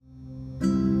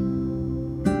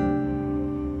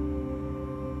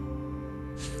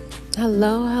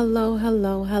Hello, hello,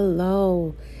 hello,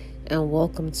 hello, and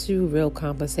welcome to Real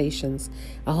Conversations.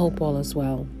 I hope all is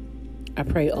well. I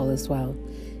pray all is well.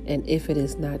 And if it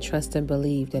is not, trust and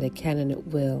believe that it can and it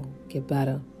will get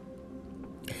better.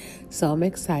 So I'm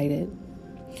excited.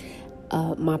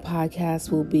 My podcast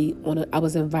will be I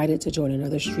was invited to join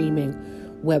another streaming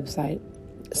website.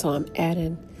 So I'm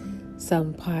adding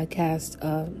some podcast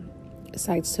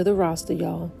sites to the roster,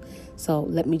 y'all. So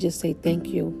let me just say thank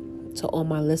you to all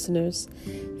my listeners.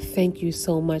 Thank you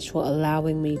so much for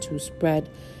allowing me to spread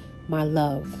my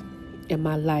love and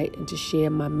my light and to share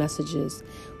my messages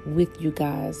with you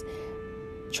guys.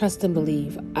 Trust and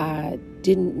believe. I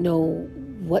didn't know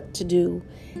what to do,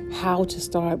 how to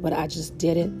start, but I just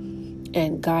did it.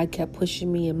 And God kept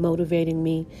pushing me and motivating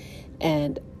me.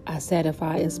 And I said, if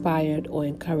I inspired or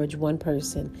encourage one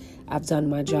person, I've done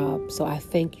my job. So I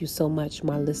thank you so much,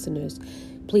 my listeners.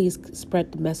 Please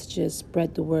spread the messages,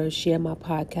 spread the word, share my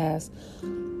podcast,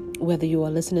 whether you are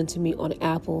listening to me on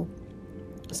Apple,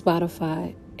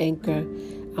 Spotify, Anchor.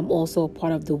 I'm also a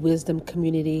part of the Wisdom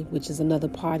Community, which is another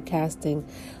podcasting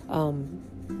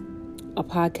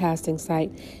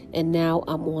site. And now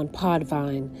I'm on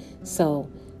Podvine.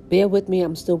 So bear with me.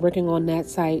 I'm still working on that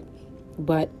site,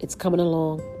 but it's coming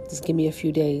along. Just give me a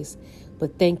few days.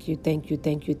 But thank you.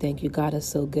 God is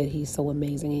so good. He's so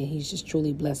amazing. And he's just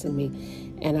truly blessing me.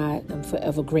 And I am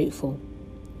forever grateful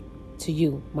to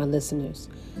you, my listeners.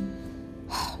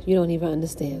 You don't even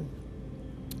understand.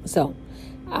 So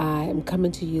I am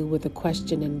coming to you with a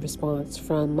question and response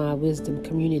from my wisdom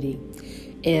community.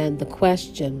 And the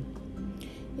question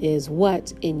is,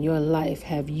 what in your life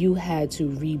have you had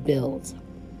to rebuild?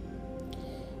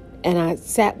 And I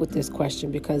sat with this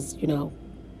question because,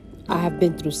 I have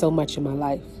been through so much in my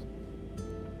life.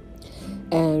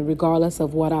 And regardless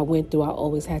of what I went through, I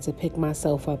always had to pick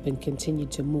myself up and continue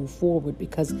to move forward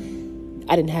because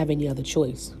I didn't have any other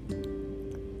choice.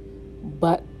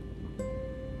 But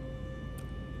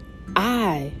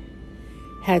I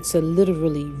had to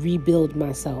literally rebuild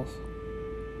myself.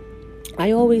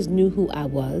 I always knew who I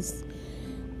was.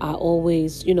 I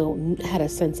always, had a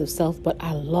sense of self, but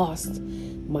I lost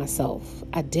myself.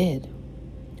 I did.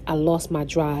 I lost my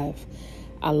drive.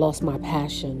 I lost my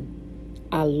passion.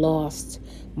 I lost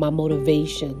my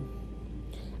motivation.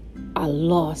 I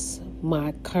lost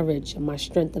my courage and my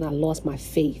strength, and I lost my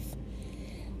faith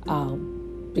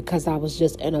because I was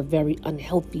just in a very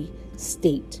unhealthy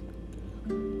state.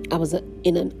 I was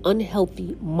in an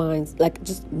unhealthy mind, like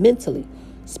just mentally,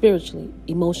 spiritually,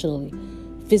 emotionally,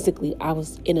 physically. I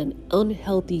was in an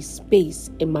unhealthy space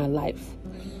in my life.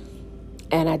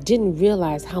 And I didn't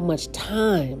realize how much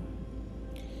time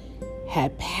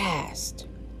had passed.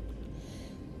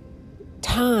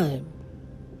 Time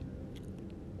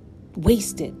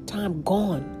wasted, time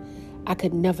gone. I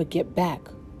could never get back.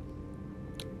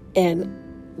 And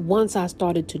once I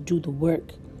started to do the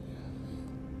work,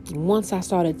 once I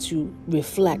started to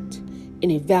reflect and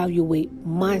evaluate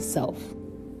myself,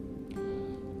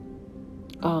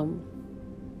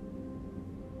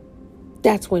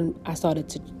 that's when I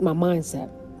started my mindset.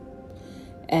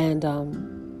 And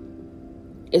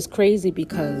it's crazy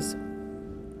because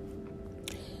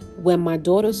when my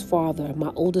daughter's father,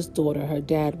 my oldest daughter, her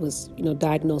dad was,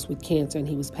 diagnosed with cancer and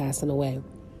he was passing away.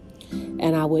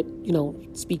 And I would,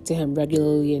 speak to him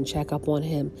regularly and check up on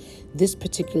him. This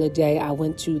particular day, I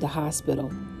went to the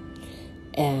hospital.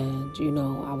 And,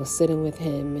 I was sitting with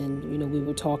him and, we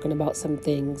were talking about some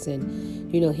things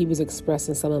and, he was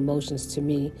expressing some emotions to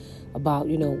me about,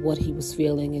 what he was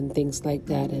feeling and things like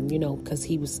that. And, because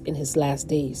he was in his last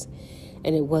days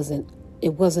and it wasn't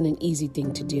an easy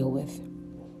thing to deal with.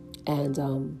 And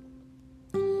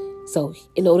so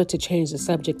in order to change the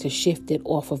subject, to shift it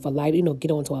off of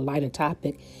get onto a lighter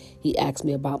topic, he asked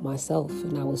me about myself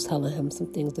and I was telling him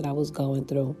some things that I was going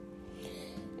through.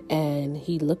 And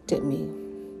he looked at me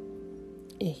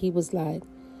and he was like,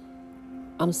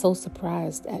 "I'm so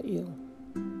surprised at you."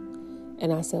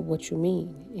 And I said, "What you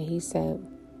mean?" And he said,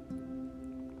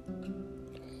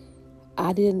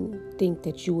 "I didn't think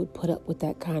that you would put up with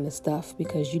that kind of stuff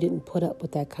because you didn't put up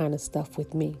with that kind of stuff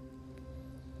with me."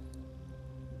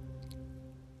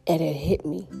 And it hit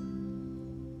me.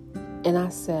 And I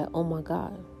said, "Oh my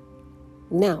God.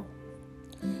 Now,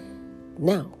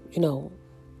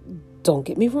 don't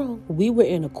get me wrong. We were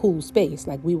in a cool space.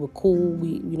 Like we were cool.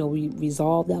 We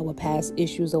resolved our past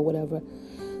issues or whatever.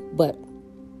 But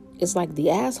it's like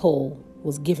the asshole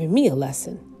was giving me a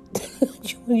lesson."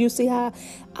 You see how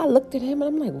I looked at him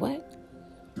and I'm like, "What?"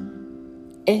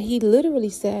 And he literally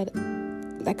said,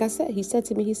 like I said, he said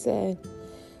to me,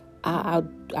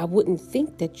 I wouldn't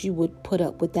think that you would put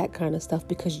up with that kind of stuff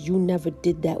because you never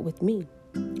did that with me.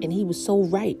 And he was so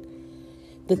right.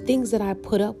 The things that I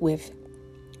put up with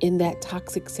in that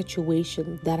toxic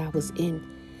situation that I was in,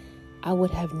 I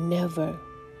would have never,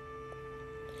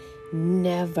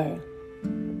 and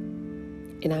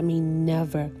I mean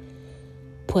never,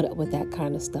 put up with that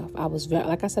kind of stuff. I was very,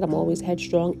 like I said, I'm always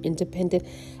headstrong, independent.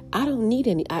 I don't need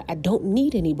I don't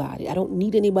need anybody. I don't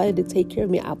need anybody to take care of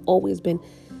me. I've always been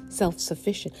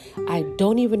self-sufficient. I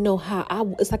don't even know how.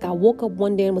 It's like I woke up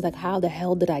one day and was like, how the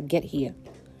hell did I get here?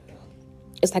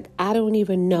 It's like I don't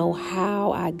even know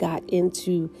how I got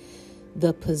into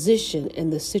the position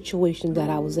and the situation that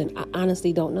I was in. I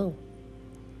honestly don't know.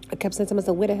 I kept saying to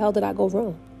myself, where the hell did I go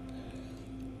wrong?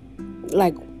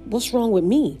 Like, what's wrong with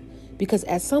me? Because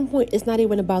at some point, it's not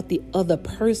even about the other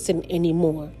person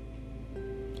anymore.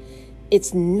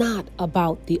 It's not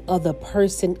about the other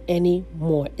person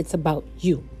anymore. It's about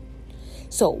you.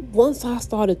 So once I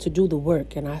started to do the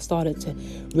work and I started to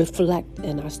reflect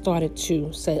and I started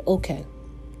to say, okay,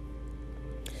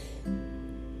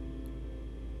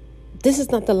 this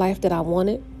is not the life that I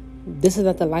wanted. This is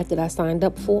not the life that I signed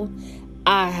up for.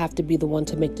 I have to be the one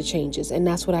to make the changes. And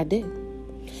that's what I did.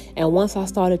 And once I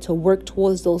started to work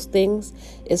towards those things,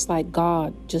 it's like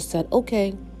God just said,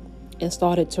 okay, and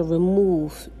started to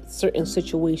remove certain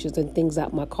situations and things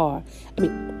out my car. I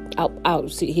mean,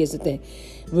 see, here's the thing.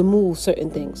 Remove certain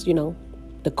things,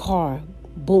 the car,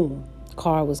 boom,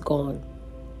 car was gone.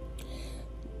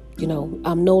 We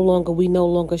no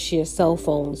longer share cell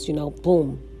phones,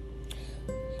 boom.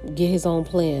 Get his own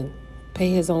plan, pay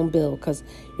his own bill. Cause,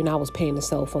 I was paying the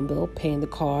cell phone bill, paying the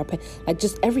car, like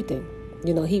just everything.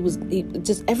 He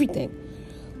just everything.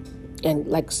 And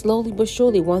like slowly but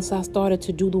surely, once I started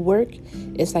to do the work,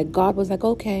 it's like God was like,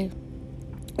 okay.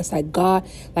 It's like God,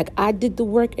 like I did the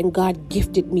work and God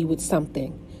gifted me with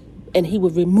something. And he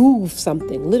would remove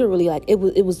something, literally, like it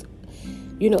was,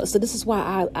 so this is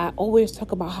why I always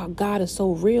talk about how God is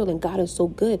so real and God is so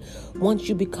good once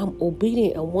you become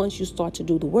obedient and once you start to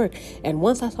do the work. And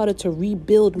once I started to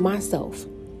rebuild myself,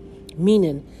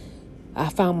 meaning I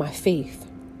found my faith,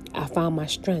 I found my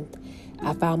strength,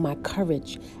 I found my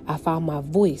courage, I found my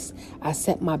voice, I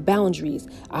set my boundaries,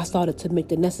 I started to make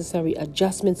the necessary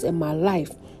adjustments in my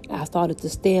life. I started to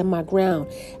stand my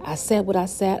ground. I said what I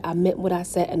said, I meant what I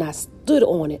said, and I stood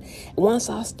on it. Once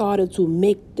I started to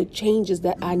make the changes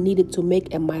that I needed to make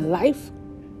in my life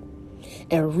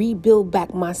and rebuild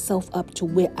back myself up to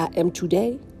where I am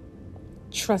today,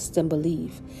 trust and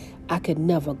believe, I could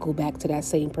never go back to that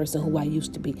same person who I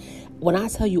used to be. When I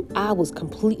tell you I was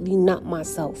completely not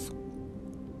myself,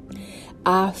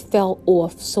 I fell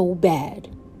off so bad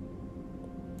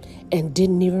and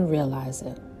didn't even realize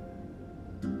it.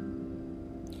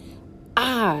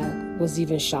 I was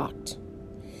even shocked.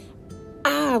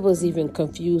 I was even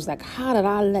confused. Like, how did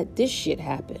I let this shit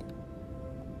happen?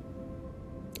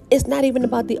 It's not even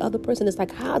about the other person. It's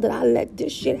like, how did I let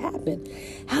this shit happen?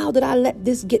 How did I let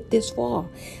this get this far?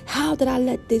 Why did I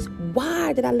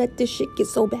let this shit get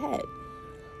so bad?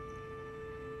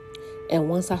 And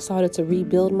once I started to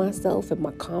rebuild myself and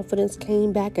my confidence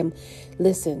came back, and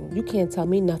listen, you can't tell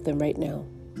me nothing right now.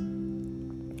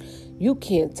 You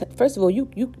can't. First of all,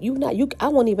 I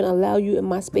won't even allow you in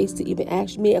my space to even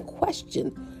ask me a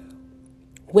question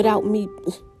without me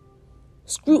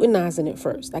scrutinizing it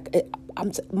first. Like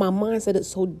my mindset is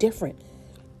so different.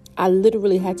 I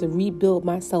literally had to rebuild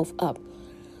myself up.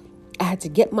 I had to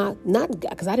get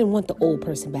because I didn't want the old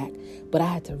person back, but I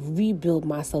had to rebuild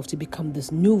myself to become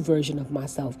this new version of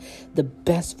myself, the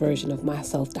best version of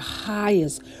myself, the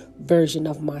highest version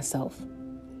of myself,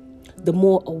 the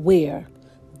more aware,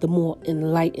 the more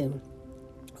enlightened,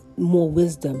 more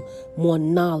wisdom, more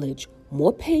knowledge,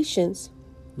 more patience,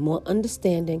 more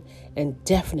understanding, and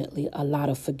definitely a lot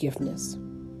of forgiveness.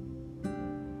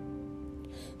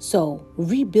 So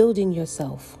rebuilding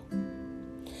yourself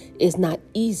is not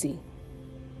easy,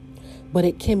 but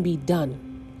it can be done.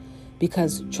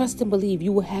 Because trust and believe,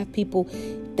 you will have people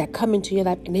that come into your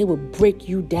life and they will break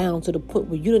you down to the point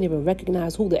where you don't even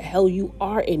recognize who the hell you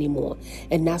are anymore.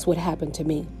 And that's what happened to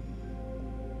me.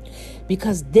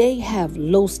 Because they have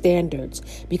low standards,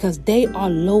 because they are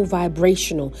low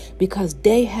vibrational, because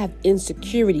they have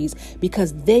insecurities,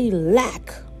 because they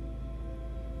lack.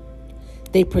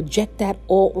 They project that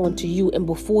all onto you, and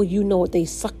before you know it, they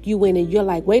suck you in, and you're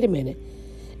like, wait a minute.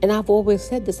 And I've always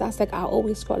said this. I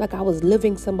always felt like I was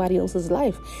living somebody else's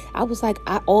life. I was like,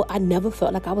 I never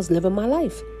felt like I was living my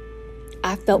life.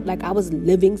 I felt like I was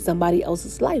living somebody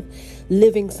else's life,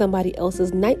 living somebody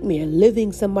else's nightmare,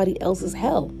 living somebody else's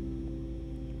hell.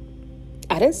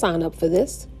 I didn't sign up for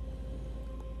this.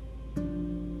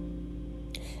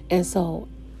 And so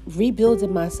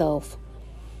rebuilding myself,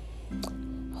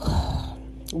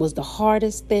 was the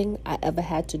hardest thing I ever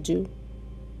had to do,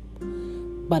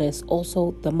 but it's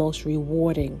also the most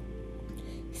rewarding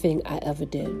thing I ever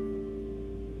did.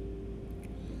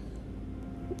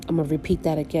 I'm going to repeat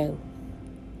that again.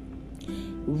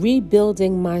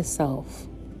 Rebuilding myself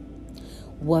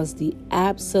was the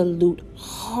absolute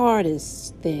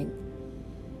hardest thing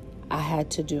I had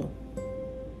to do,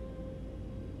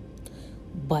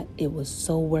 but it was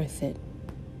so worth it.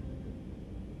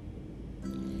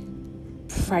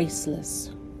 Priceless.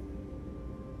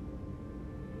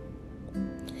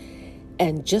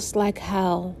 And just like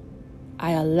how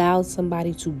I allowed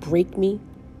somebody to break me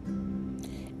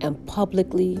and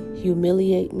publicly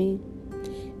humiliate me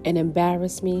and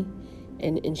embarrass me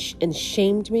and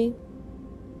shamed me,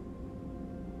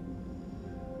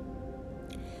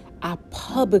 I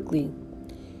publicly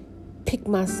picked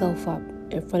myself up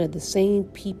in front of the same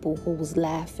people who was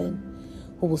laughing,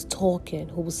 who was talking,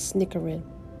 who was snickering,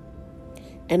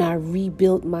 and I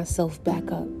rebuilt myself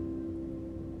back up.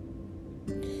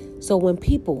 So when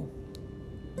people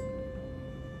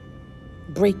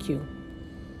break you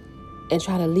and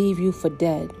try to leave you for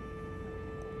dead,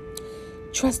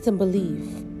 trust and believe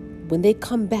when they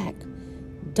come back,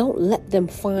 don't let them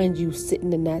find you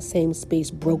sitting in that same space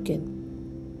broken.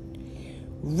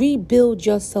 Rebuild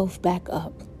yourself back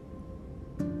up.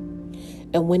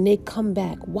 And when they come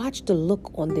back, watch the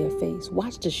look on their face.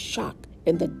 Watch the shock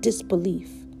and the disbelief.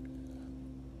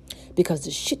 Because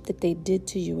the shit that they did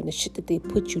to you and the shit that they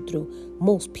put you through,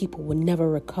 most people will never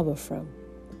recover from.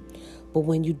 But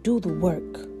when you do the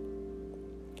work,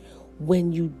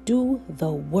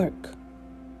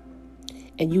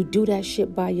 and you do that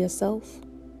shit by yourself,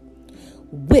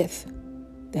 with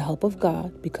the help of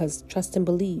God, because trust and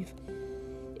believe,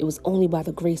 it was only by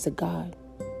the grace of God.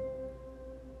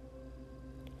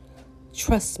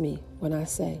 Trust me when I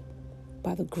say,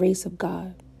 by the grace of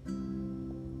God.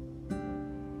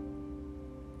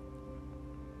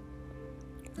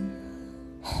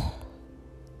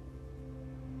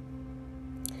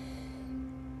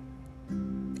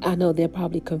 I know they're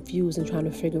probably confused and trying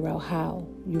to figure out how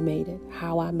you made it,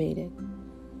 how I made it.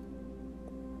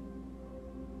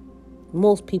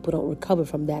 Most people don't recover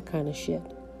from that kind of shit.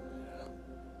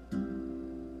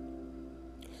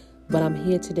 But I'm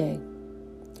here today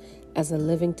as a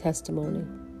living testimony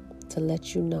to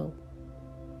let you know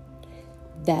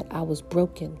that I was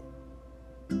broken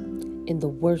in the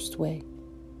worst way,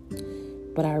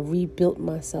 but I rebuilt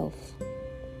myself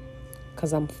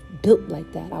because I'm built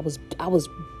like that. I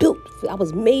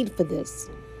was made for this.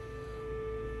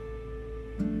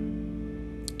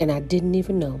 And I didn't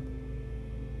even know.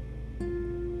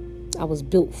 I was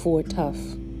built for it tough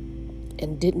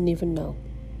and didn't even know.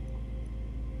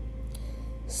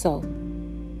 So,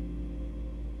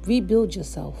 rebuild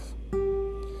yourself.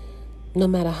 No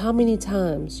matter how many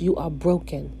times you are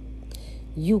broken,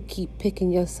 you keep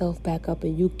picking yourself back up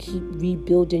and you keep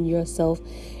rebuilding yourself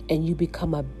and you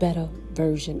become a better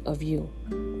version of you.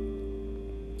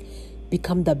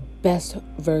 Become the best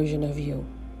version of you.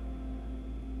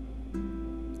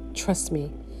 Trust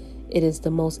me, it is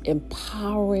the most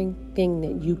empowering thing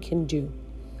that you can do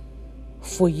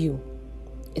for you,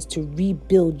 is to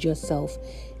rebuild yourself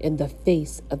in the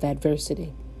face of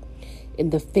adversity, in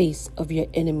the face of your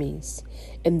enemies,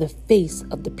 in the face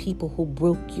of the people who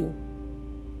broke you.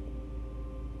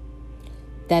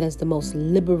 That is the most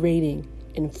liberating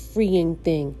and freeing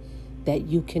thing that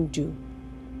you can do,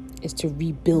 is to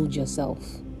rebuild yourself.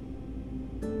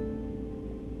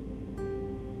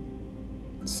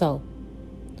 So,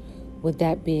 with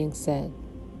that being said,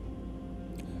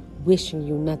 wishing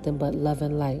you nothing but love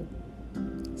and light.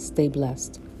 Stay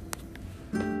blessed.